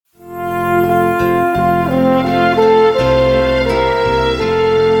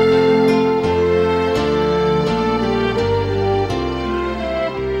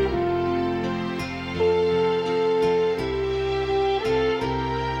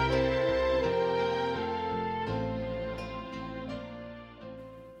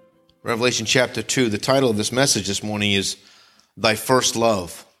Revelation chapter 2. The title of this message this morning is Thy First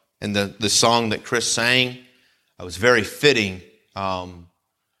Love. And the song that Chris sang was very fitting to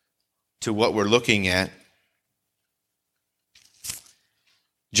what we're looking at.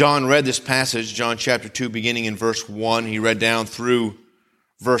 John read this passage, John chapter 2, beginning in verse 1. He read down through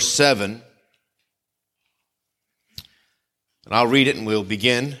verse 7. And I'll read it and we'll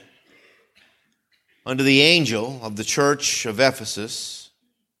begin. Unto the angel of the church of Ephesus,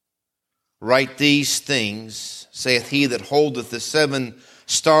 write these things, saith he that holdeth the 7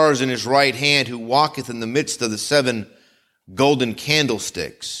 stars in his right hand, who walketh in the midst of the 7 golden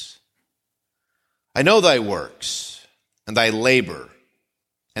candlesticks. I know thy works, and thy labor,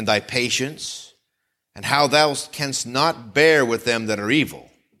 and thy patience, and how thou canst not bear with them that are evil.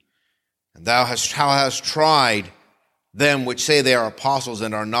 And how hast tried them which say they are apostles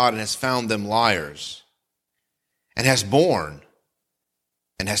and are not, and hast found them liars, and hast borne,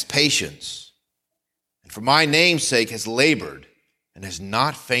 and hast patience, and for my name's sake has labored, and has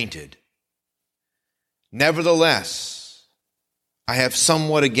not fainted. Nevertheless, I have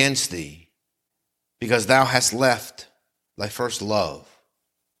somewhat against thee, because thou hast left thy first love.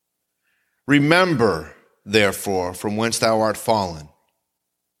 Remember, therefore, from whence thou art fallen,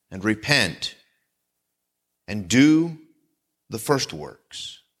 and repent, and do the first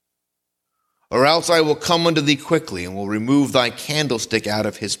works. Or else I will come unto thee quickly, and will remove thy candlestick out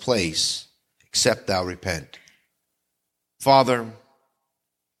of his place, except thou repent. Father,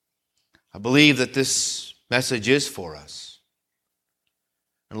 I believe that this message is for us.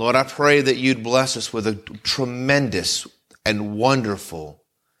 And Lord, I pray that you'd bless us with a tremendous and wonderful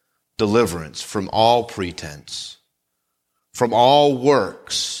deliverance from all pretense, from all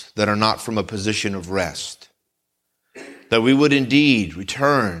works that are not from a position of rest. That we would indeed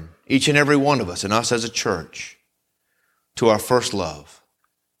return, each and every one of us, and us as a church, to our first love.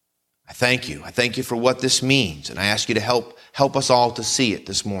 I thank you. I thank you for what this means, and I ask you to help us all to see it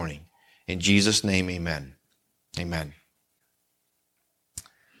this morning. In Jesus' name, amen. Amen.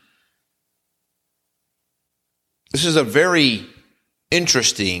 This is a very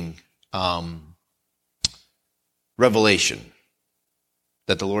interesting revelation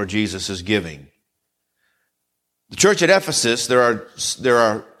that the Lord Jesus is giving. The church at Ephesus, there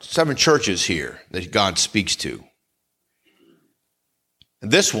are 7 churches here that God speaks to. And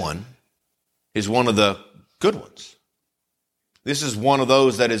this one is one of the good ones. This is one of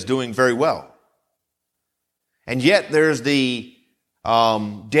those that is doing very well. And yet there's the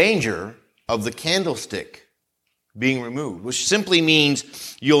danger of the candlestick being removed, which simply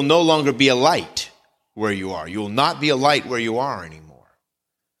means you'll no longer be a light where you are. You'll not be a light where you are anymore.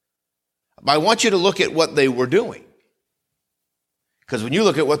 But I want you to look at what they were doing. Because when you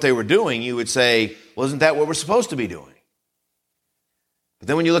look at what they were doing, you would say, well, isn't that what we're supposed to be doing? But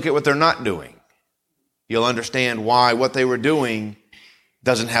then when you look at what they're not doing, you'll understand why what they were doing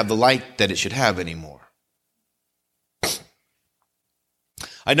doesn't have the light that it should have anymore.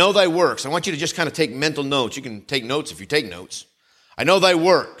 I know thy works. I want you to just kind of take mental notes. You can take notes if you take notes. I know thy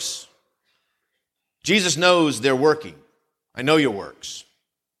works. Jesus knows they're working. I know your works.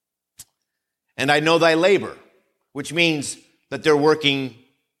 And I know thy labor, which means that they're working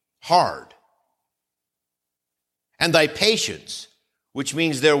hard. And thy patience, which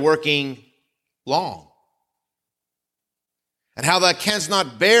means they're working long. And how thou canst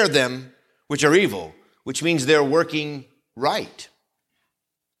not bear them which are evil, which means they're working right.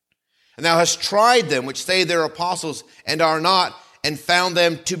 And thou hast tried them which say they're apostles and are not, and found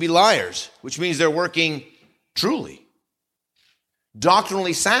them to be liars, which means they're working truly,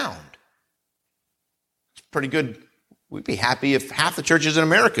 doctrinally sound. It's pretty good. We'd be happy if half the churches in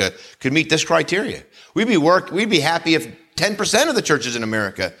America could meet this criteria. We'd be happy if 10% of the churches in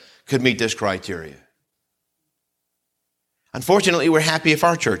America could meet this criteria. Unfortunately, we're happy if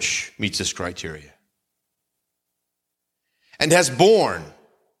our church meets this criteria. And has borne,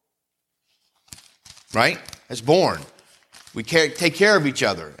 right? Has borne. We take care of each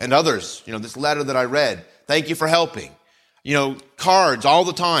other and others. This letter that I read, thank you for helping. Cards all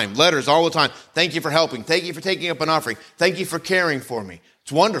the time, letters all the time. Thank you for helping. Thank you for taking up an offering. Thank you for caring for me.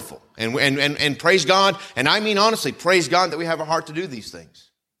 It's wonderful. And praise God. And I mean, honestly, praise God that we have a heart to do these things.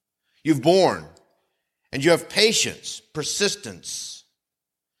 You've borne, and you have patience, persistence.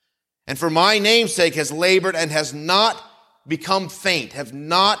 And for my name's sake has labored and has not become faint, have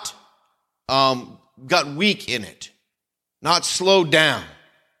not got weak in it, not slowed down.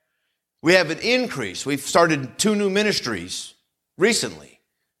 We have an increase. We've started 2 new ministries recently.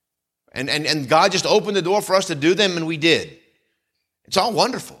 And God just opened the door for us to do them, and we did. It's all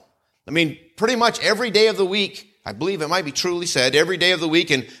wonderful. I mean, pretty much every day of the week, I believe it might be truly said, every day of the week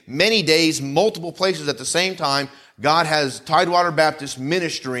and many days, multiple places at the same time, God has Tidewater Baptist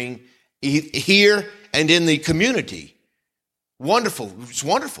ministering here and in the community. Wonderful. It's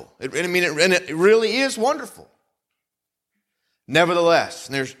wonderful. It really is wonderful. Nevertheless,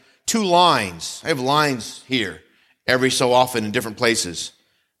 there's two lines. I have lines here every so often in different places,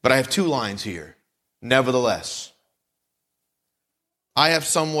 but I have two lines here. Nevertheless, I have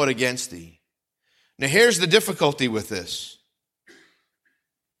somewhat against thee. Now here's the difficulty with this.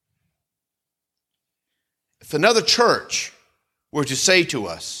 If another church were to say to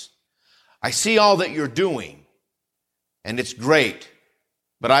us, I see all that you're doing, and it's great,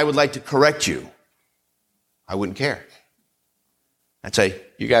 but I would like to correct you, I wouldn't care. I'd say,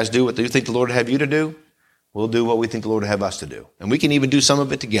 you guys do what you think the Lord would have you to do. We'll do what we think the Lord would have us to do. And we can even do some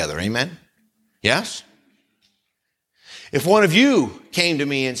of it together. Amen? Yes? If one of you came to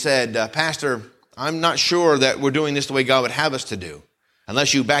me and said, Pastor, I'm not sure that we're doing this the way God would have us to do.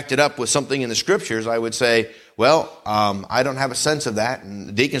 Unless you backed it up with something in the scriptures, I would say, well, I don't have a sense of that, and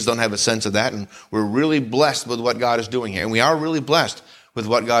the deacons don't have a sense of that, and we're really blessed with what God is doing here. And we are really blessed with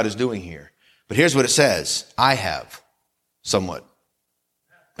what God is doing here. But here's what it says. I have somewhat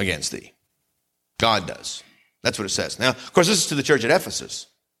against thee. God does. That's what it says. Now, of course, this is to the church at Ephesus.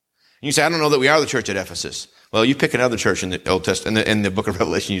 And you say, I don't know that we are the church at Ephesus. Well, you pick another church in the Old Testament, in the book of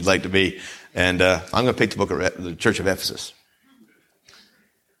Revelation you'd like to be, and I'm going to pick the church of Ephesus.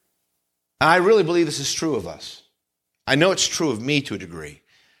 And I really believe this is true of us. I know it's true of me to a degree.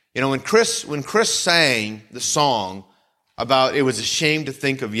 You know, when Chris sang the song about it was a shame to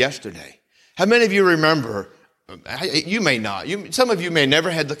think of yesterday, how many of you remember? You may not. Some of you may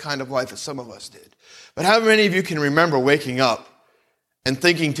never had the kind of life that some of us did. But how many of you can remember waking up and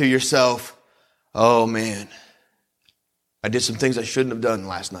thinking to yourself, oh man, I did some things I shouldn't have done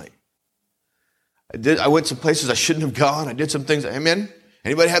last night. I went some places I shouldn't have gone. I did some things. Amen?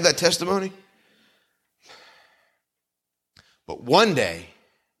 Anybody have that testimony? But one day,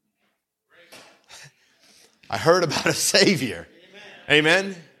 I heard about a Savior.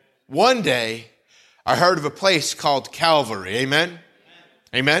 Amen? One day, I heard of a place called Calvary. Amen?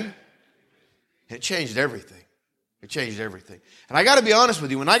 Amen? It changed everything. It changed everything. And I got to be honest with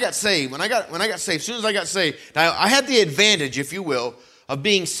you, when I got saved, as soon as I got saved, now I had the advantage, if you will, of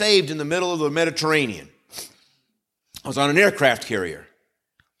being saved in the middle of the Mediterranean. I was on an aircraft carrier.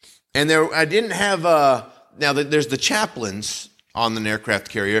 And I didn't have, now there's the chaplains on an aircraft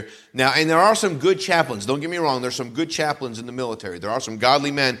carrier. Now, and there are some good chaplains. Don't get me wrong. There's some good chaplains in the military. There are some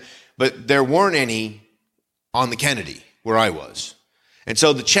godly men, but there weren't any on the Kennedy where I was. And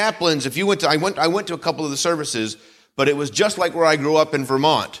so the chaplains, I went to a couple of the services, but it was just like where I grew up in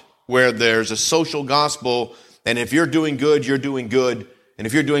Vermont, where there's a social gospel, and if you're doing good, you're doing good. And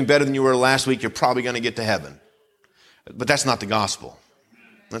if you're doing better than you were last week, you're probably going to get to heaven. But that's not the gospel.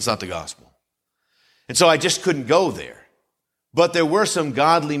 That's not the gospel. And so I just couldn't go there. But there were some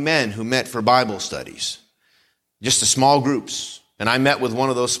godly men who met for Bible studies, just the small groups. And I met with one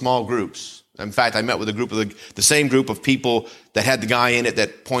of those small groups. In fact, I met with a group of the same group of people that had the guy in it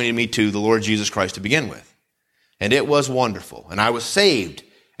that pointed me to the Lord Jesus Christ to begin with. And it was wonderful. And I was saved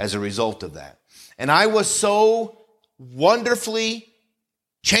as a result of that. And I was so wonderfully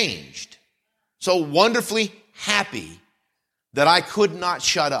changed, so wonderfully happy that I could not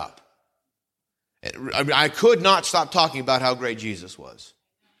shut up. I could not stop talking about how great Jesus was.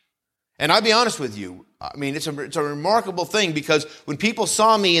 And I'll be honest with you, I mean, it's a remarkable thing, because when people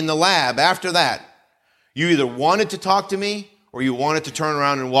saw me in the lab after that, you either wanted to talk to me or you wanted to turn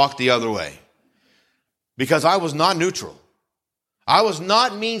around and walk the other way. Because I was not neutral. I was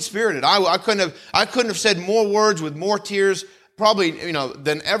not mean-spirited. I couldn't have said more words with more tears, probably,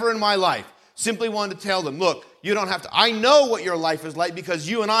 than ever in my life. Simply wanted to tell them, look, you don't have to. I know what your life is like because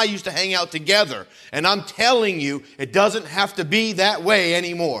you and I used to hang out together. And I'm telling you, it doesn't have to be that way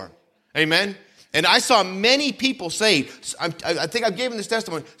anymore. Amen? And I saw many people saved. I think I've given this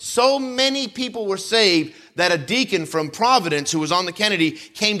testimony. So many people were saved that a deacon from Providence who was on the Kennedy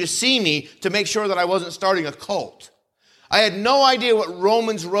came to see me to make sure that I wasn't starting a cult. I had no idea what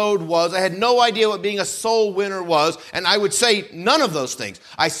Romans Road was. I had no idea what being a soul winner was. And I would say none of those things.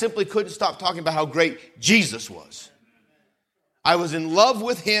 I simply couldn't stop talking about how great Jesus was. I was in love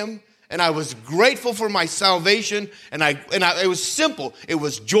with him, and I was grateful for my salvation. And it was simple. It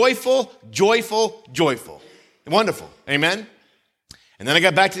was joyful, joyful, joyful. Wonderful. Amen? And then I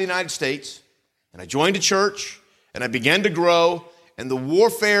got back to the United States, and I joined a church, and I began to grow, and the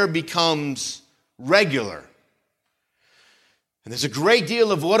warfare becomes regular. And there's a great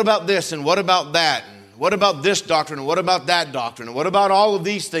deal of what about this and what about that. And What about this doctrine? And what about that doctrine? And what about all of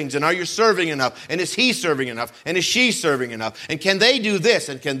these things? And are you serving enough? And is he serving enough? And is she serving enough? And can they do this?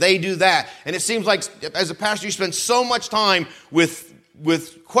 And can they do that? And it seems like as a pastor, you spend so much time with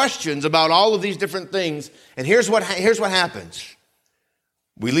questions about all of these different things. And here's what happens.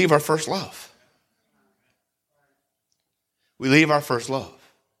 We leave our first love. We leave our first love.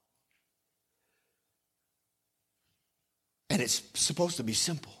 And it's supposed to be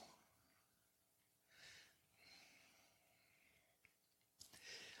simple.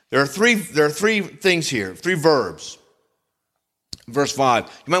 There are three things here, three verbs. Verse 5.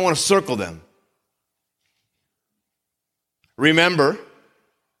 You might want to circle them. Remember,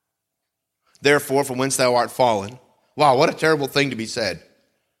 therefore, from whence thou art fallen. Wow, what a terrible thing to be said.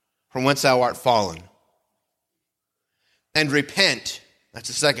 From whence thou art fallen. And repent. That's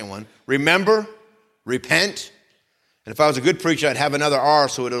the second one. Remember, repent. And if I was a good preacher, I'd have another R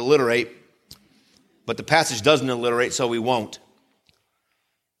so it would alliterate. But the passage doesn't alliterate, so we won't.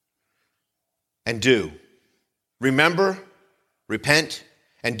 And do. Remember, repent,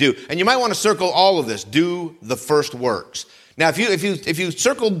 and do. And you might want to circle all of this. Do the first works. Now, if you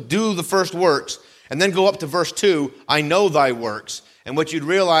circle do the first works, and then go up to verse 2, I know thy works. And what you'd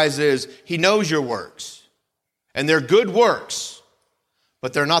realize is he knows your works. And they're good works,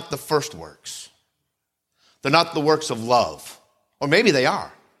 but they're not the first works. They're not the works of love. Or maybe they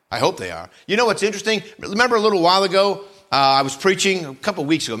are. I hope they are. You know what's interesting? Remember a little while ago, I was preaching a couple of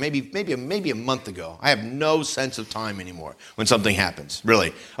weeks ago, maybe a month ago. I have no sense of time anymore when something happens,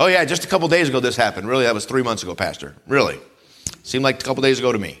 really. Oh yeah, just a couple of days ago this happened. Really, that was 3 months ago, Pastor. Really. Seemed like a couple of days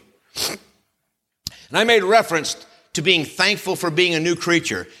ago to me. And I made reference to being thankful for being a new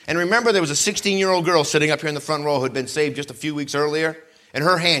creature. And remember, there was a 16-year-old girl sitting up here in the front row who had been saved just a few weeks earlier, and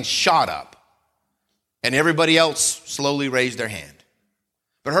her hand shot up. And everybody else slowly raised their hand.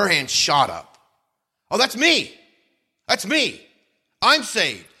 But her hand shot up. Oh, that's me. That's me. I'm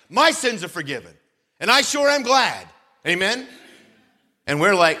saved. My sins are forgiven. And I sure am glad. Amen? And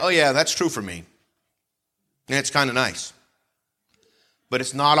we're like, oh yeah, that's true for me. And it's kind of nice. But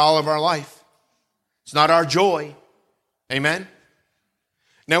it's not all of our life. It's not our joy. Amen?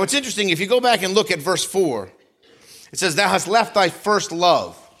 Now it's interesting, if you go back and look at verse 4, it says, thou hast left thy first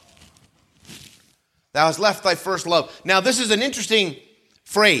love. Thou hast left thy first love. Now, this is an interesting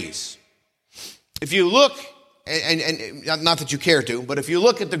phrase. If you look, and not that you care to, but if you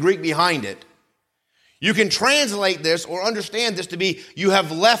look at the Greek behind it, you can translate this or understand this to be, you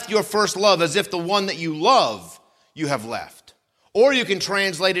have left your first love as if the one that you love, you have left. Or you can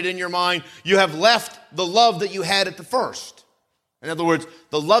translate it in your mind, you have left the love that you had at the first. In other words,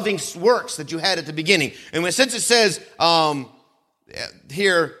 the loving works that you had at the beginning. And since it says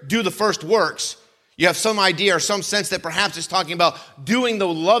here, do the first works, you have some idea or some sense that perhaps it's talking about doing the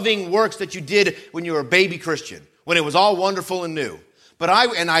loving works that you did when you were a baby Christian, when it was all wonderful and new. But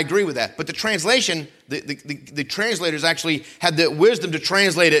I agree with that. But the translation, the translators actually had the wisdom to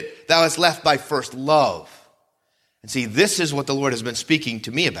translate it, thou hast left thy first love. And see, this is what the Lord has been speaking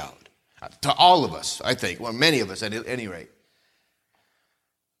to me about. To all of us, I think. Well, many of us at any rate.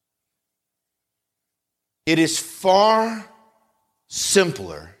 It is far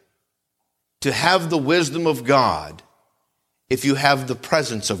simpler to have the wisdom of God if you have the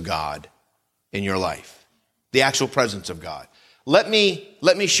presence of God in your life. The actual presence of God. Let me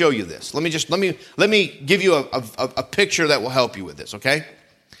show you this. Let me give you a picture that will help you with this, okay?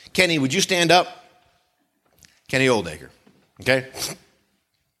 Kenny, would you stand up? Kenny Oldacre. Okay?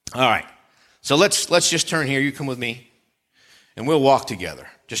 All right. So let's just turn here. You come with me. And we'll walk together.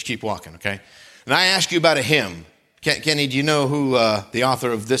 Just keep walking, okay? And I ask you about a hymn. Kenny, do you know who the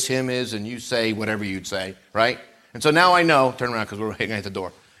author of this hymn is? And you say whatever you'd say, right? And so now I know. Turn around because we're hanging at the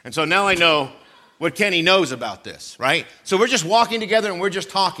door. And so now I know what Kenny knows about this, right? So we're just walking together and we're just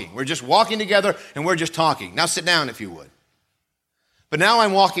talking. We're just walking together and we're just talking. Now sit down if you would. But now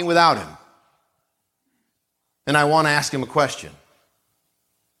I'm walking without him. And I want to ask him a question.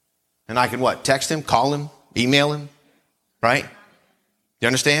 And I can what? Text him, call him, email him, right? You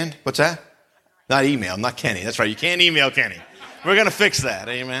understand? What's that? Not email, not Kenny. That's right. You can't email Kenny. We're going to fix that.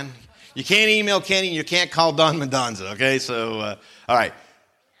 Amen. You can't email Kenny. You can't call Don Mendonza. Okay. So, all right.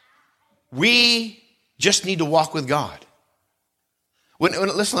 We just need to walk with God.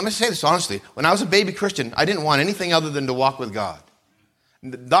 Listen, let me say this honestly. When I was a baby Christian, I didn't want anything other than to walk with God.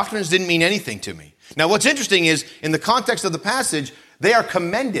 The doctrines didn't mean anything to me. Now, what's interesting is, in the context of the passage, they are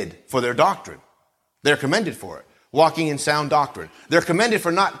commended for their doctrine. They're commended for it. Walking in sound doctrine. They're commended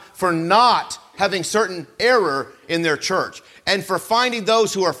for not having certain error in their church. and for finding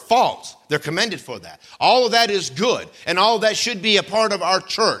those who are false. They're commended for that. All of that is good, and all of that should be a part of our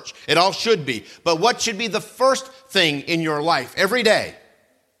church. It all should be. But what should be the first thing in your life every day?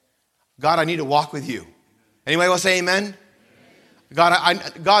 God, I need to walk with you. Anybody want to say amen?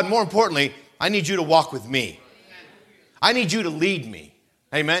 God, more importantly, I need you to walk with me. I need you to lead me.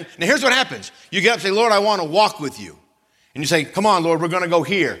 Amen? Now here's what happens. You get up and say, Lord, I want to walk with you. And you say, come on, Lord, we're going to go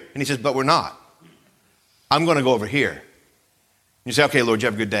here. And he says, but we're not. I'm going to go over here. And you say, okay, Lord, you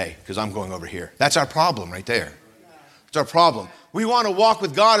have a good day because I'm going over here. That's our problem right there. It's our problem. We want to walk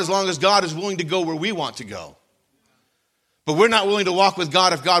with God as long as God is willing to go where we want to go. But we're not willing to walk with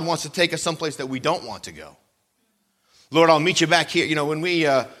God if God wants to take us someplace that we don't want to go. Lord, I'll meet you back here. You know, when we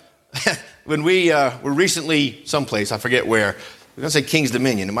were recently someplace, I forget where, we're going to say King's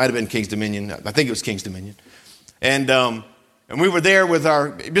Dominion. It might have been King's Dominion. I think it was King's Dominion. And we were there with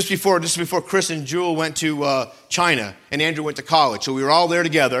just before Chris and Jewel went to China and Andrew went to college. So we were all there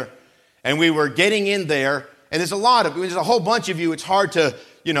together and we were getting in there. And there's a whole bunch of you. It's hard to,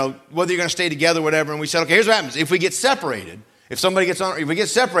 whether you're going to stay together or whatever. And we said, okay, here's what happens. If we get separated, if we get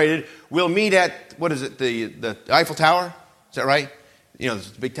separated, we'll meet at, what is it, the Eiffel Tower? Is that right?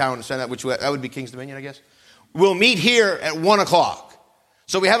 There's a big tower in the center, that would be King's Dominion, I guess. We'll meet here at 1 o'clock.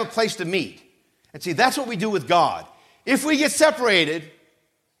 So we have a place to meet. And see, that's what we do with God. If we get separated,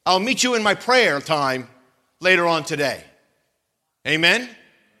 I'll meet you in my prayer time later on today. Amen?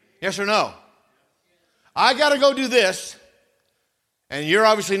 Yes or no? I got to go do this, and you're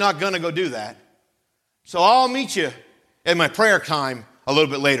obviously not going to go do that. So I'll meet you in my prayer time a little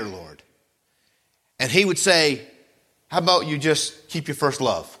bit later, Lord. And he would say, how about you just keep your first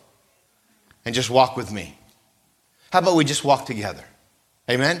love and just walk with me? How about we just walk together?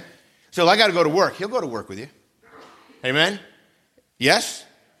 Amen? So I got to go to work. He'll go to work with you. Amen? Yes?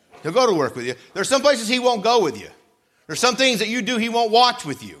 He'll go to work with you. There are some places he won't go with you. There are some things that you do he won't watch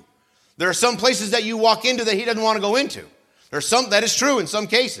with you. There are some places that you walk into that he doesn't want to go into. That is true in some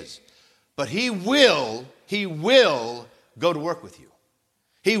cases. But he will go to work with you.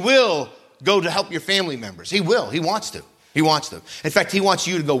 He will go to help your family members. He will. He wants to. He wants to. In fact, he wants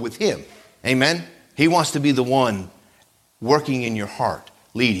you to go with him. Amen? He wants to be the one working in your heart,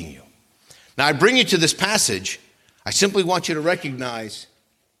 leading you. Now, I bring you to this passage. I simply want you to recognize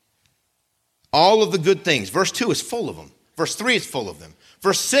all of the good things. Verse 2 is full of them. Verse 3 is full of them.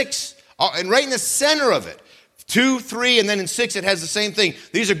 Verse 6, and right in the center of it, 2, 3, and then in 6 it has the same thing.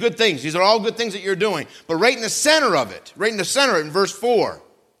 These are good things. These are all good things that you're doing. But right in the center of it, in verse 4,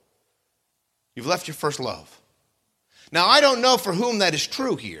 you've left your first love. Now, I don't know for whom that is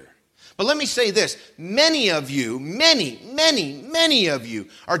true here. But let me say this. Many of you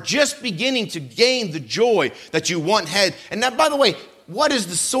are just beginning to gain the joy that you once had. And now, by the way, what is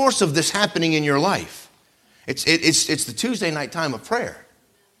the source of this happening in your life? It's the Tuesday night time of prayer.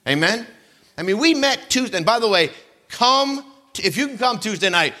 Amen? I mean, we met Tuesday. And by the way, if you can come Tuesday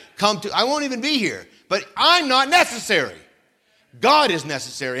night, I won't even be here. But I'm not necessary. God is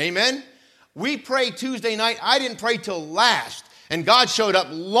necessary. Amen? We prayed Tuesday night. I didn't pray till last. And God showed up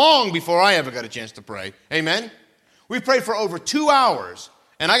long before I ever got a chance to pray. Amen? We prayed for over 2 hours.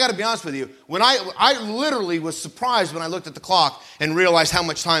 And I got to be honest with you, when I literally was surprised when I looked at the clock and realized how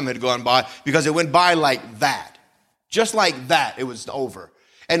much time had gone by, because it went by like that. Just like that, it was over.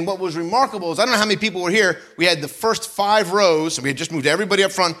 And what was remarkable is, I don't know how many people were here. We had the first 5 rows, and we had just moved everybody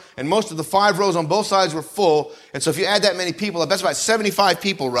up front, and most of the 5 rows on both sides were full. And so if you add that many people, that's about 75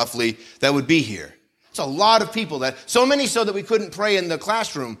 people roughly that would be here. It's a lot of people, so many so that we couldn't pray in the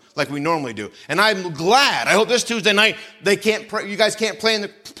classroom like we normally do. And I'm glad. I hope this Tuesday night they can't pray. You guys can't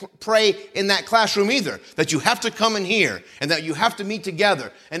pray in that classroom either. That you have to come in here and that you have to meet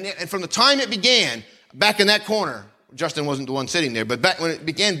together. And from the time it began, back in that corner, Justin wasn't the one sitting there, but when it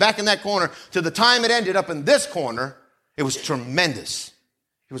began back in that corner to the time it ended up in this corner, it was tremendous.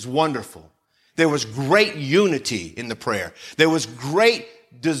 It was wonderful. There was great unity in the prayer. There was great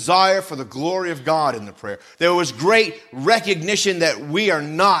desire for the glory of God in the prayer. There was great recognition that we are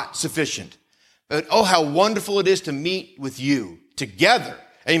not sufficient. But oh, how wonderful it is to meet with you together.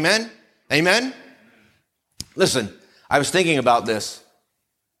 Amen? Amen? Listen, I was thinking about this.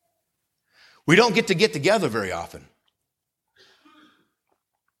 We don't get together very often.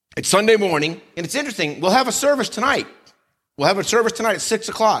 It's Sunday morning, and it's interesting. We'll have a service tonight. We'll have a service tonight at 6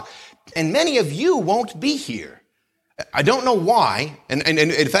 o'clock. And many of you won't be here. I don't know why, and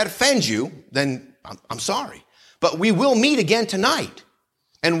if that offends you, then I'm sorry. But we will meet again tonight.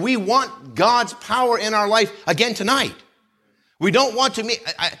 And we want God's power in our life again tonight. We don't want to meet.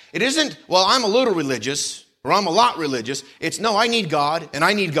 It isn't, well, I'm a little religious, or I'm a lot religious. It's, no, I need God, and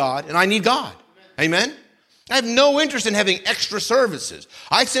I need God, and I need God. Amen? I have no interest in having extra services.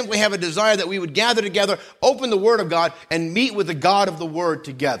 I simply have a desire that we would gather together, open the Word of God, and meet with the God of the Word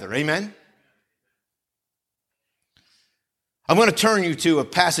together. Amen? I'm going to turn you to a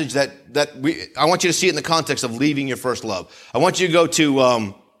passage that I want you to see it in the context of leaving your first love. I want you to go to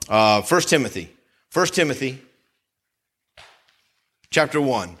 1 Timothy. 1 Timothy chapter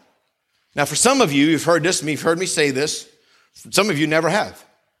 1. Now, for some of you, you've heard this, you've heard me say this. Some of you never have.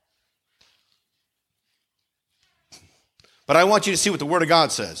 But I want you to see what the Word of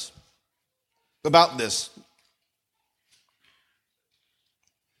God says about this.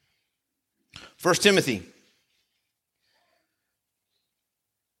 1 Timothy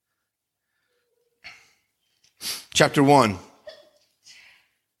chapter 1.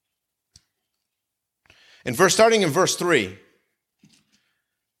 Starting in verse 3.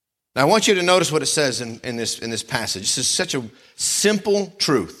 Now I want you to notice what it says in this passage. This is such a simple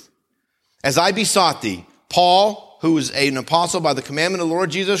truth. As I besought thee, Paul, who is an apostle by the commandment of the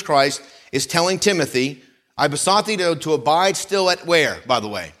Lord Jesus Christ, is telling Timothy, I besought thee to abide still at where, by the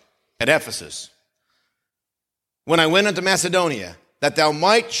way? At Ephesus. When I went unto Macedonia, that thou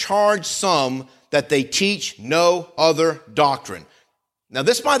might charge some that they teach no other doctrine. Now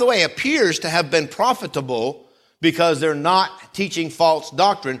this, by the way, appears to have been profitable because they're not teaching false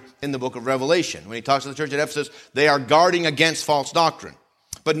doctrine in the book of Revelation. When he talks to the church at Ephesus, they are guarding against false doctrine.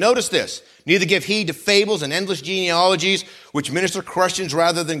 But notice this, neither give heed to fables and endless genealogies, which minister questions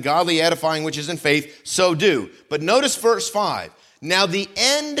rather than godly edifying, which is in faith, so do. But notice verse 5. Now the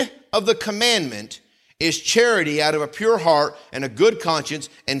end of the commandment is charity out of a pure heart and a good conscience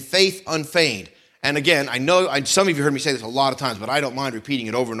and faith unfeigned. And again, I know some of you heard me say this a lot of times, but I don't mind repeating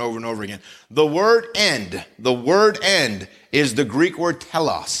it over and over and over again. The word end is the Greek word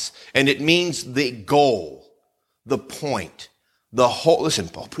telos, and it means the goal, the point. The whole, listen,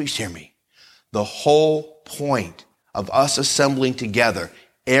 Paul, please hear me. The whole point of us assembling together,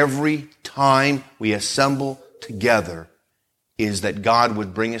 every time we assemble together, is that God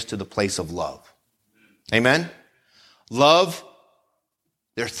would bring us to the place of love. Amen? Love,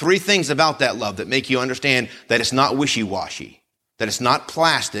 there are three things about that love that make you understand that it's not wishy-washy, that it's not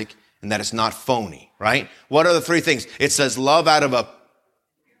plastic, and that it's not phony, right? What are the three things? It says love out of a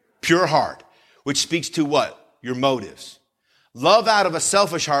pure heart, which speaks to what? Your motives. Love out of a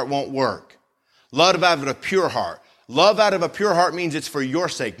selfish heart won't work. Love out of a pure heart. Love out of a pure heart means it's for your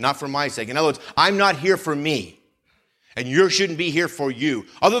sake, not for my sake. In other words, I'm not here for me, and you shouldn't be here for you.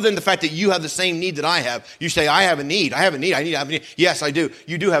 Other than the fact that you have the same need that I have. You say, I have a need. Yes, I do.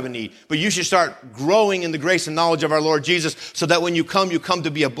 You do have a need. But you should start growing in the grace and knowledge of our Lord Jesus so that when you come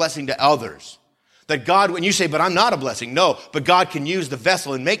to be a blessing to others. That God, when you say, but I'm not a blessing. No, but God can use the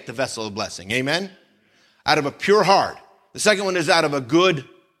vessel and make the vessel a blessing. Amen? Out of a pure heart. The second one is out of a good,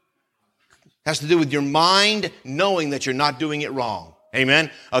 has to do with your mind knowing that you're not doing it wrong.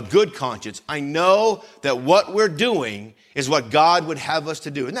 Amen? A good conscience. I know that what we're doing is what God would have us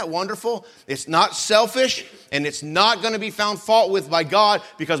to do. Isn't that wonderful? It's not selfish, and it's not going to be found fault with by God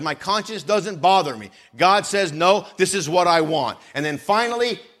because my conscience doesn't bother me. God says, no, this is what I want. And then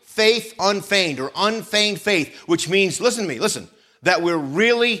finally, faith unfeigned or unfeigned faith, which means, listen to me, that we're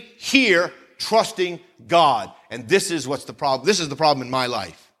really here trusting God. And this is what's the problem. This is the problem in my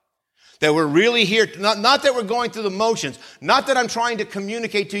life. That we're really here, not that we're going through the motions, not that I'm trying to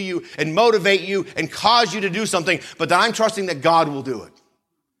communicate to you and motivate you and cause you to do something, but that I'm trusting that God will do it.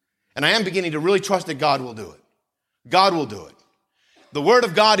 And I am beginning to really trust that God will do it. God will do it. The Word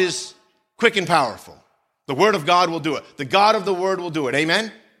of God is quick and powerful. The Word of God will do it. The God of the Word will do it.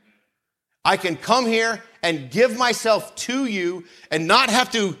 Amen? I can come here and give myself to you and not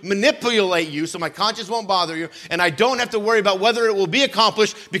have to manipulate you so my conscience won't bother you, and I don't have to worry about whether it will be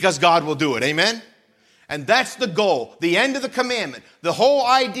accomplished because God will do it. Amen? And that's the goal, the end of the commandment, the whole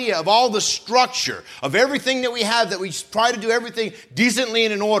idea of all the structure of everything that we have, that we try to do everything decently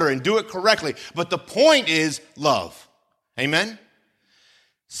and in order and do it correctly. But the point is love. Amen?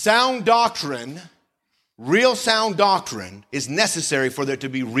 Sound doctrine, real sound doctrine is necessary for there to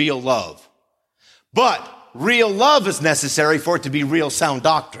be real love. But real love is necessary for it to be real sound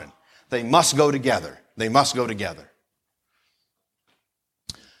doctrine. They must go together. They must go together.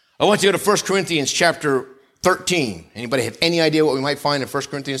 I want you to go to 1 Corinthians chapter 13. Anybody have any idea what we might find in 1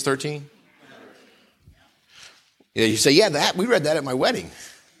 Corinthians 13? Yeah, you say, we read that at my wedding.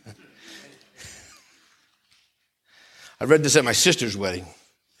 I read this at my sister's wedding.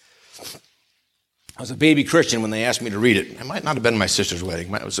 I was a baby Christian when they asked me to read it. It might not have been my sister's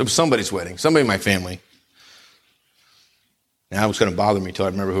wedding. It was somebody's wedding, somebody in my family. Now it's going to bother me until I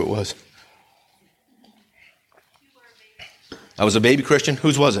remember who it was. I was a baby Christian.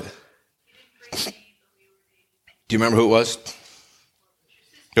 Whose was it? Do you remember who it was?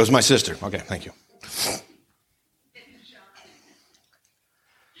 It was my sister. Okay, thank you.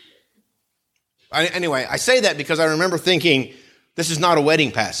 Anyway, I say that because I remember thinking, this is not a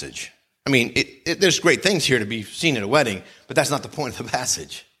wedding passage. I mean, there's great things here to be seen at a wedding, but that's not the point of the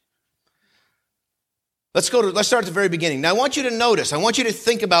passage. Let's start at the very beginning. Now, I want you to notice, I want you to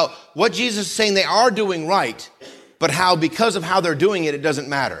think about what Jesus is saying they are doing right, but how, because of how they're doing it, it doesn't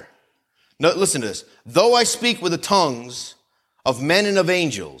matter. No, listen to this. Though I speak with the tongues of men and of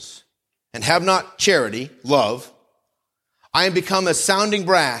angels, and have not charity, love, I am become a sounding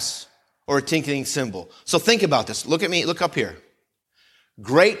brass or a tinkling cymbal. So think about this. Look at me, look up here.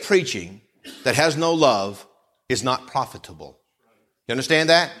 Great preaching that has no love is not profitable. You understand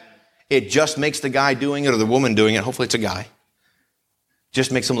that? It just makes the guy doing it or the woman doing it, hopefully it's a guy,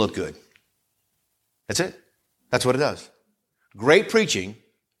 just makes them look good. That's it. That's what it does. Great preaching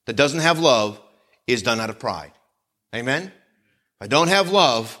that doesn't have love is done out of pride. Amen? If I don't have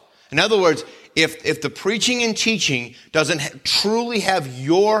love, in other words, if the preaching and teaching doesn't truly have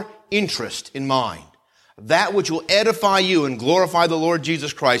your interest in mind, that which will edify you and glorify the Lord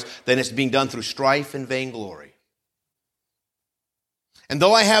Jesus Christ, then it's being done through strife and vainglory. And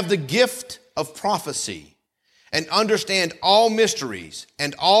though I have the gift of prophecy and understand all mysteries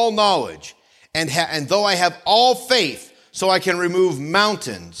and all knowledge, and though I have all faith so I can remove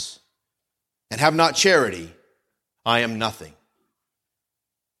mountains and have not charity, I am nothing.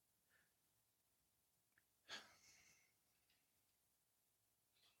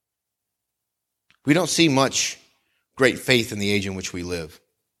 We don't see much great faith in the age in which we live.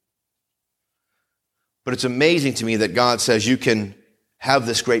 But it's amazing to me that God says you can have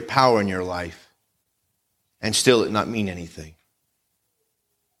this great power in your life and still it not mean anything.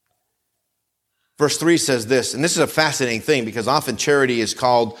 Verse 3 says this, and this is a fascinating thing because often charity is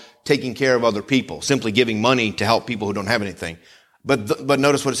called taking care of other people, simply giving money to help people who don't have anything. But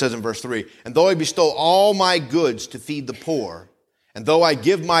notice what it says in verse 3. And though I bestow all my goods to feed the poor, and though I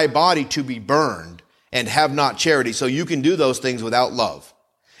give my body to be burned and have not charity, so you can do those things without love,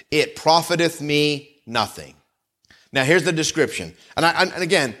 it profiteth me nothing. Now here's the description. And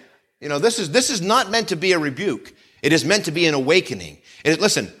again, this is not meant to be a rebuke. It is meant to be an awakening.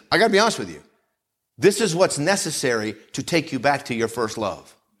 Listen, I got to be honest with you. This is what's necessary to take you back to your first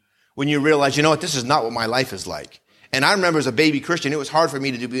love. When you realize, you know what, this is not what my life is like. And I remember as a baby Christian, it was hard for me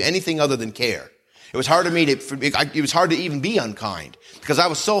to do anything other than care. It was hard to even be unkind because I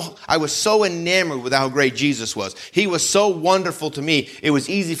was so enamored with how great Jesus was. He was so wonderful to me. It was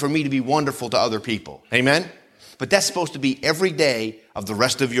easy for me to be wonderful to other people. Amen? But that's supposed to be every day of the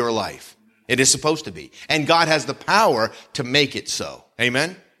rest of your life. It is supposed to be. And God has the power to make it so.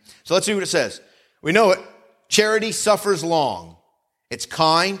 Amen? So let's see what it says. We know it. Charity suffers long. It's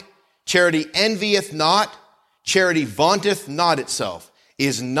kind. Charity envieth not. Charity vaunteth not itself.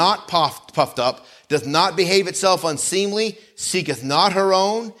 Is not puffed up. Doth not behave itself unseemly. Seeketh not her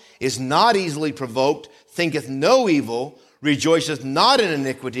own. Is not easily provoked. Thinketh no evil. Rejoiceth not in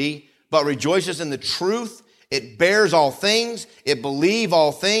iniquity, but rejoiceth in the truth. It bears all things. It believes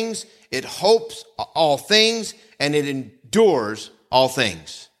all things. It hopes all things. And it endures all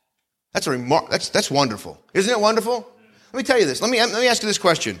things. That's wonderful. Isn't it wonderful? Let me tell you this. Let me ask you this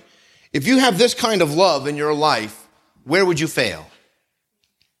question. If you have this kind of love in your life, where would you fail?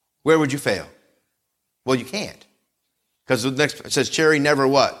 Where would you fail? Well, you can't. Because the next it says charity never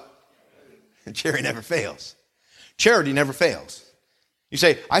what? Charity never fails. Charity never fails. You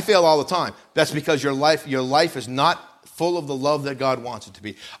say, I fail all the time. That's because your life is not full of the love that God wants it to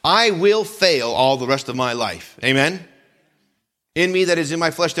be. I will fail all the rest of my life. Amen? In me that is in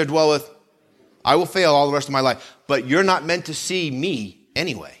my flesh there dwelleth. I will fail all the rest of my life. But you're not meant to see me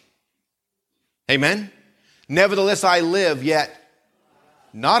anyway. Amen? Nevertheless I live, yet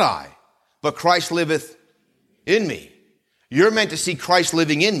not I, but Christ liveth in me. You're meant to see Christ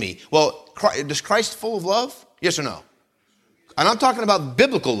living in me. Well, is Christ full of love? Yes or no? And I'm talking about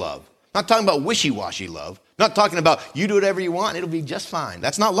biblical love. I'm not talking about wishy-washy love. I'm not talking about you do whatever you want, it'll be just fine.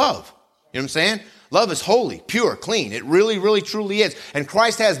 That's not love. You know what I'm saying? Love is holy, pure, clean. It really, really, truly is. And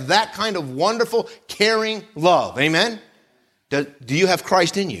Christ has that kind of wonderful, caring love. Amen? Do you have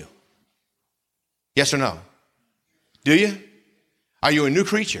Christ in you? Yes or no? Do you? Are you a new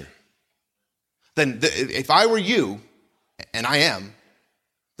creature? Then if I were you, and I am,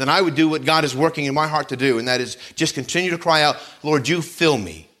 then I would do what God is working in my heart to do, and that is just continue to cry out, Lord, you fill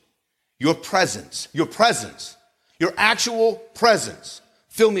me. Your presence, your actual presence.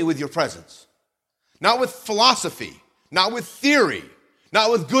 Fill me with your presence. Not with philosophy, not with theory, not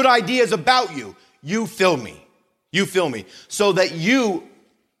with good ideas about you. You fill me. You fill me so that you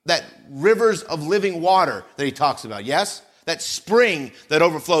that rivers of living water that he talks about, yes? That spring that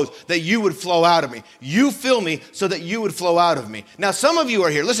overflows, that you would flow out of me. You fill me so that you would flow out of me. Now, some of you are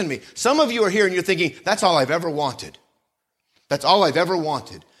here, listen to me. Some of you are here and you're thinking, that's all I've ever wanted. That's all I've ever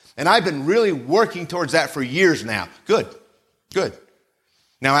wanted. And I've been really working towards that for years now. Good.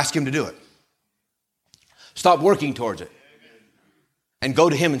 Now ask him to do it. Stop working towards it and go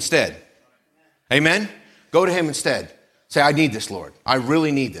to him instead. Amen? Go to him instead. Say, I need this, Lord. I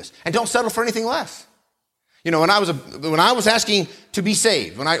really need this. And don't settle for anything less. You know, when I was asking to be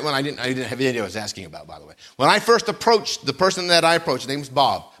saved, I didn't have any idea what I was asking about, by the way. When I first approached the person that I approached, his name was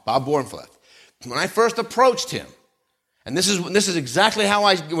Bob Bornfleth. When I first approached him, and this is exactly how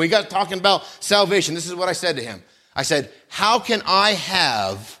when we got talking about salvation, this is what I said to him. I said, how can I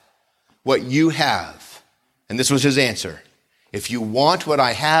have what you have? And this was his answer. If you want what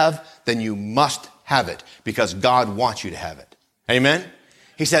I have, then you must have it because God wants you to have it. Amen?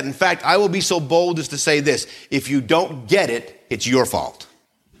 He said, in fact, I will be so bold as to say this. If you don't get it, it's your fault.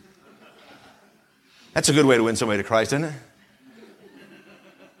 That's a good way to win somebody to Christ, isn't it?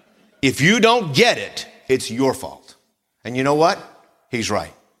 If you don't get it, it's your fault. And you know what? He's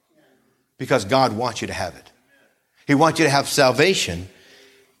right. Because God wants you to have it. He wants you to have salvation,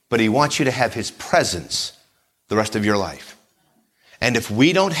 but he wants you to have his presence the rest of your life. And if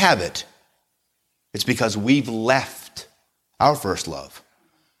we don't have it, it's because we've left our first love.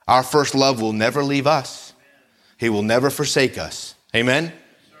 Our first love will never leave us. He will never forsake us. Amen?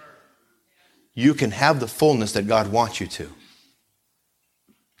 You can have the fullness that God wants you to.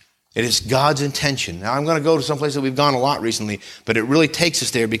 It is God's intention. Now, I'm going to go to some place that we've gone a lot recently, but it really takes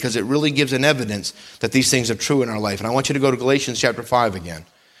us there because it really gives an evidence that these things are true in our life. And I want you to go to Galatians chapter 5 again. And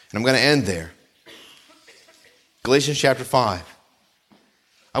I'm going to end there. Galatians chapter 5.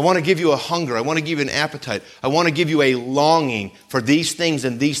 I want to give you a hunger. I want to give you an appetite. I want to give you a longing for these things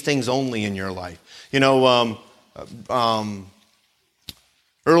and these things only in your life. You know,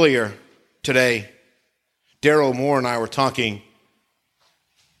 earlier today, Daryl Moore and I were talking,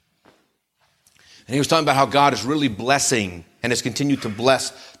 and he was talking about how God is really blessing and has continued to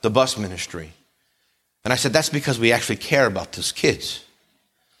bless the bus ministry. And I said, that's because we actually care about those kids,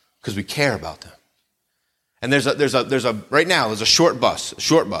 because we care about them. And right now there's a short bus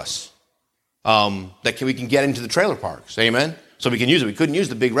that we can get into the trailer parks. Amen. So we can use it. We couldn't use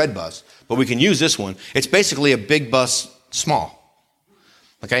the big red bus, but we can use this one. It's basically a big bus, small.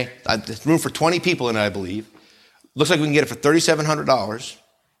 Okay, there's room for 20 people in it, I believe. Looks like we can get it for $3,700.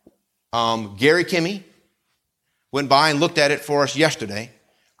 Gary Kimmy went by and looked at it for us yesterday.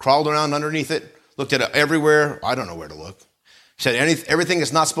 Crawled around underneath it, looked at it everywhere. I don't know where to look. Said everything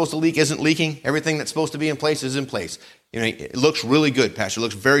that's not supposed to leak isn't leaking. Everything that's supposed to be in place is in place. You know, it looks really good, Pastor. It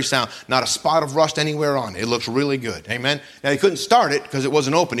looks very sound. Not a spot of rust anywhere on it. It looks really good. Amen. Now, he couldn't start it because it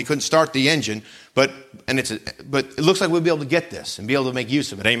wasn't open. He couldn't start the engine. But it looks like we'll be able to get this and be able to make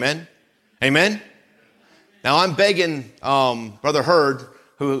use of it. Amen. Amen. Now, I'm begging Brother Hurd,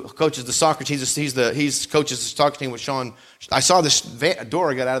 who coaches the soccer team. He coaches the soccer team with Sean. I saw this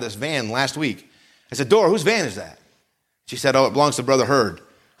Dora got out of this van last week. I said, Dora, whose van is that? She said, oh, it belongs to Brother Hurd.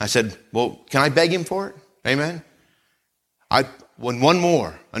 I said, well, can I beg him for it? Amen.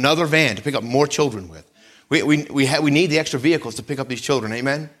 Another van to pick up more children with. We need the extra vehicles to pick up these children.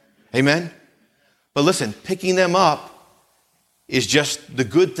 Amen. Amen. But listen, picking them up is just the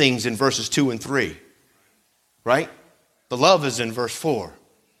good things in verses 2 and 3. Right? The love is in verse 4.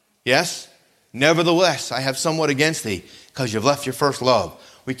 Yes? Nevertheless, I have somewhat against thee because you've left your first love.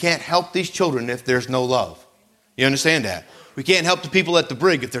 We can't help these children if there's no love. You understand that? We can't help the people at the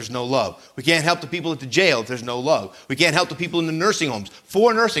brig if there's no love. We can't help the people at the jail if there's no love. We can't help the people in the nursing homes.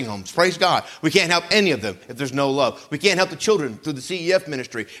 4 nursing homes, praise God. We can't help any of them if there's no love. We can't help the children through the CEF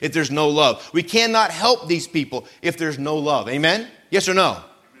ministry if there's no love. We cannot help these people if there's no love. Amen? Yes or no?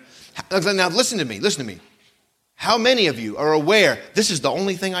 Amen. Now listen to me. How many of you are aware this is the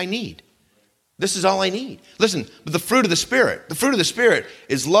only thing I need? This is all I need. Listen, but the fruit of the Spirit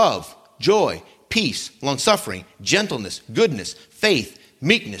is love, joy, peace, long-suffering, gentleness, goodness, faith,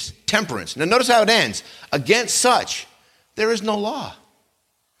 meekness, temperance. Now notice how it ends. Against such, there is no law.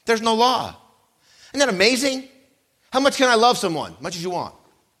 There's no law. Isn't that amazing? How much can I love someone? As much as you want.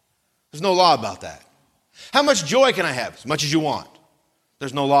 There's no law about that. How much joy can I have? As much as you want.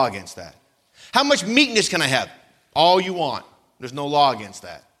 There's no law against that. How much meekness can I have? All you want. There's no law against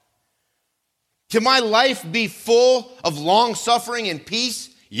that. Can my life be full of long-suffering and peace?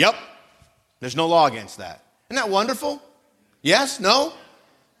 Yep. There's no law against that. Isn't that wonderful? Yes? No?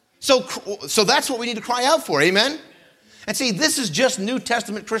 So that's what we need to cry out for. Amen? And see, this is just New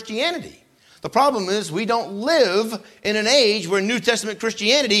Testament Christianity. The problem is we don't live in an age where New Testament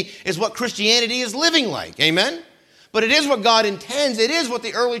Christianity is what Christianity is living like. Amen? But it is what God intends. It is what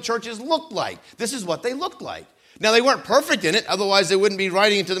the early churches looked like. This is what they looked like. Now, they weren't perfect in it. Otherwise, they wouldn't be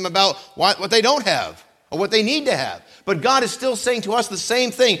writing to them about what they don't have or what they need to have. But God is still saying to us the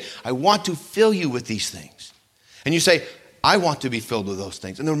same thing. I want to fill you with these things. And you say, I want to be filled with those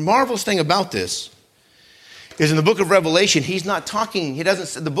things. And the marvelous thing about this is in the book of Revelation, he's not talking, he doesn't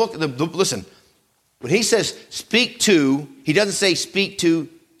say, listen, when he says speak to, he doesn't say speak to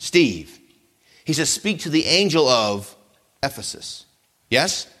Steve. He says speak to the angel of Ephesus.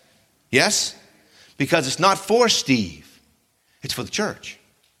 Yes? Yes? Because it's not for Steve. It's for the church.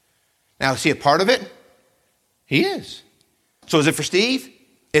 Now, is he a part of it? He is. So is it for Steve?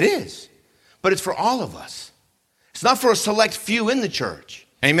 It is. But it's for all of us. It's not for a select few in the church.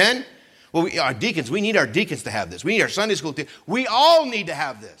 Amen? Well, our deacons, we need our deacons to have this. We need our Sunday school team. We all need to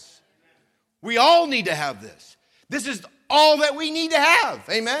have this. We all need to have this. This is all that we need to have.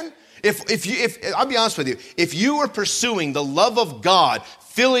 Amen? If I'll be honest with you, if you were pursuing the love of God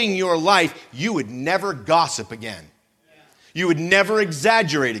filling your life, you would never gossip again. You would never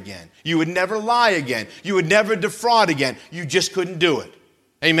exaggerate again. You would never lie again. You would never defraud again. You just couldn't do it.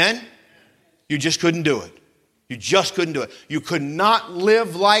 Amen? You just couldn't do it. You just couldn't do it. You could not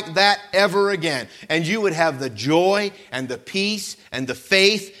live like that ever again. And you would have the joy and the peace and the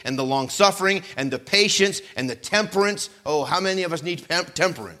faith and the long-suffering and the patience and the temperance. Oh, how many of us need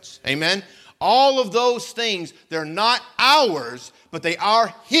temperance? Amen? All of those things, they're not ours, but they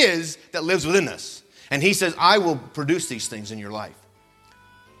are His that lives within us. And He says, I will produce these things in your life.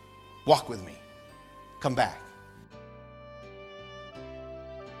 Walk with me. Come back.